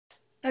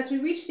As we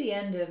reach the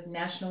end of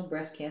National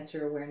Breast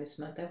Cancer Awareness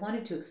Month, I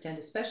wanted to extend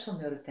a special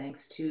note of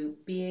thanks to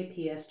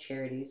BAPS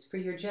Charities for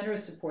your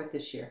generous support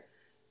this year.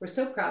 We're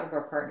so proud of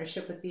our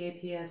partnership with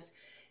BAPS,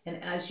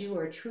 and as you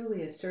are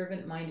truly a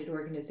servant-minded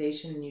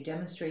organization and you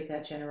demonstrate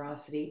that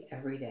generosity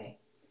every day.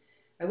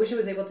 I wish I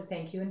was able to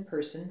thank you in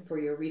person for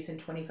your recent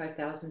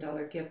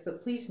 $25,000 gift,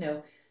 but please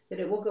know that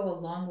it will go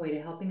a long way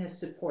to helping us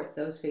support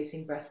those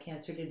facing breast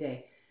cancer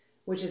today,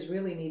 which is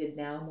really needed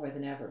now more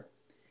than ever.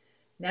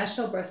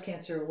 National Breast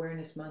Cancer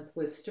Awareness Month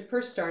was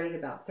first started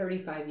about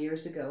 35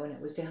 years ago, and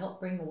it was to help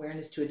bring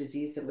awareness to a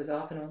disease that was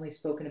often only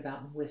spoken about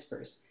in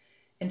whispers,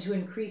 and to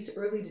increase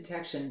early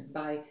detection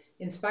by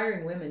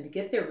inspiring women to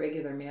get their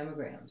regular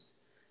mammograms.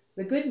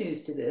 The good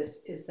news to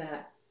this is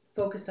that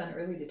focus on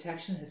early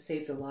detection has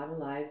saved a lot of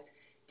lives,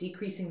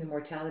 decreasing the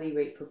mortality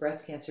rate for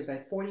breast cancer by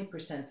 40%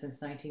 since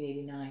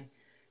 1989.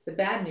 The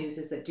bad news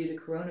is that due to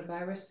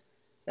coronavirus,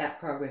 that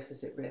progress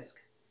is at risk.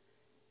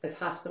 As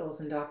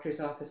hospitals and doctors'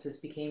 offices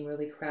became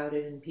really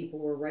crowded and people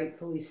were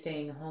rightfully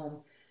staying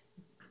home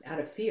out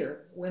of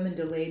fear, women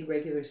delayed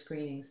regular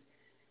screenings.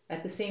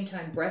 At the same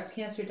time, breast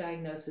cancer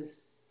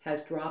diagnosis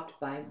has dropped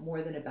by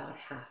more than about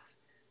half.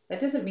 That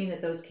doesn't mean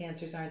that those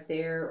cancers aren't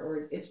there,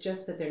 or it's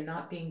just that they're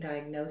not being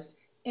diagnosed,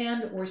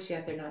 and worse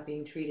yet, they're not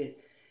being treated.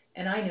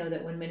 And I know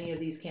that when many of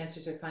these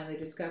cancers are finally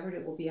discovered,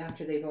 it will be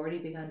after they've already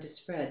begun to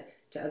spread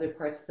to other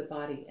parts of the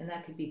body, and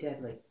that could be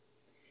deadly.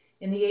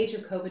 In the age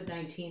of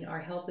COVID-19,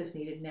 our help is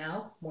needed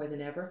now more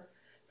than ever.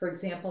 For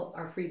example,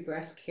 our free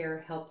breast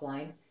care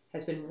helpline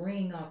has been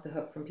ringing off the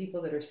hook from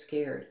people that are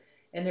scared,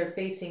 and they're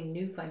facing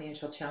new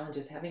financial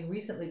challenges, having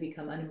recently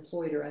become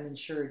unemployed or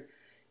uninsured.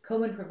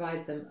 Komen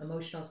provides them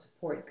emotional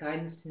support,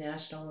 guidance to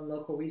national and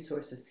local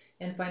resources,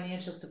 and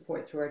financial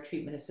support through our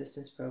treatment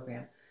assistance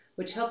program,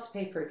 which helps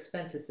pay for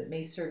expenses that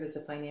may serve as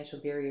a financial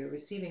barrier to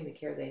receiving the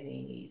care they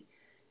may need.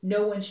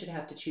 No one should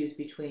have to choose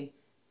between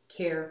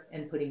care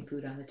and putting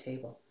food on the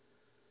table.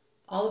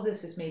 All of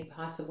this is made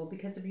possible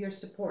because of your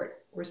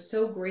support. We're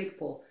so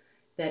grateful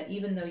that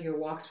even though your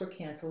walks were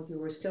canceled, you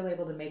were still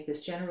able to make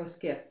this generous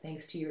gift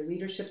thanks to your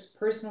leadership's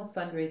personal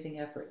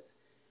fundraising efforts.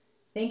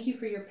 Thank you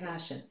for your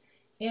passion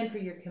and for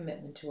your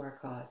commitment to our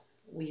cause.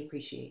 We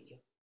appreciate you.